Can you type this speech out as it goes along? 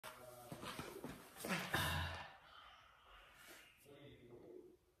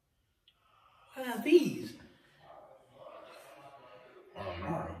have these? Oh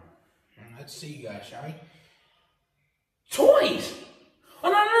no. Let's see, guys, shall we? Toys!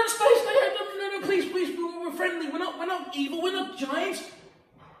 Oh no, no, stay, no, please, we're friendly. We're not evil. We're not giants.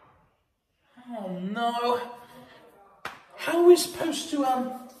 Oh no. How are we supposed to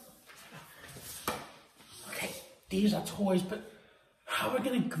Okay, these are toys, but how are we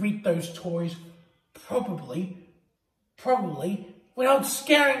gonna greet those toys? Probably without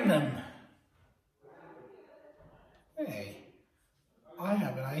scaring them. Hey, I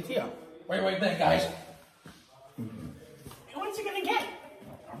have an idea. Wait there, guys. What's he gonna get?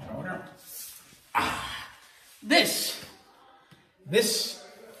 This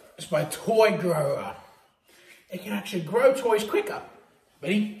is my toy grower. It can actually grow toys quicker.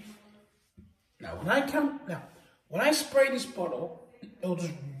 Ready? Now, when I spray this bottle, it'll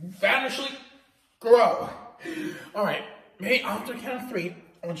just vanishingly grow. All right, ready? After the count of 3,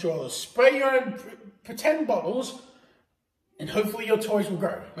 I want you all to spray your pretend bottles, and hopefully your toys will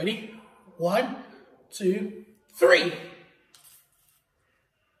grow. Ready? 1, 2, 3.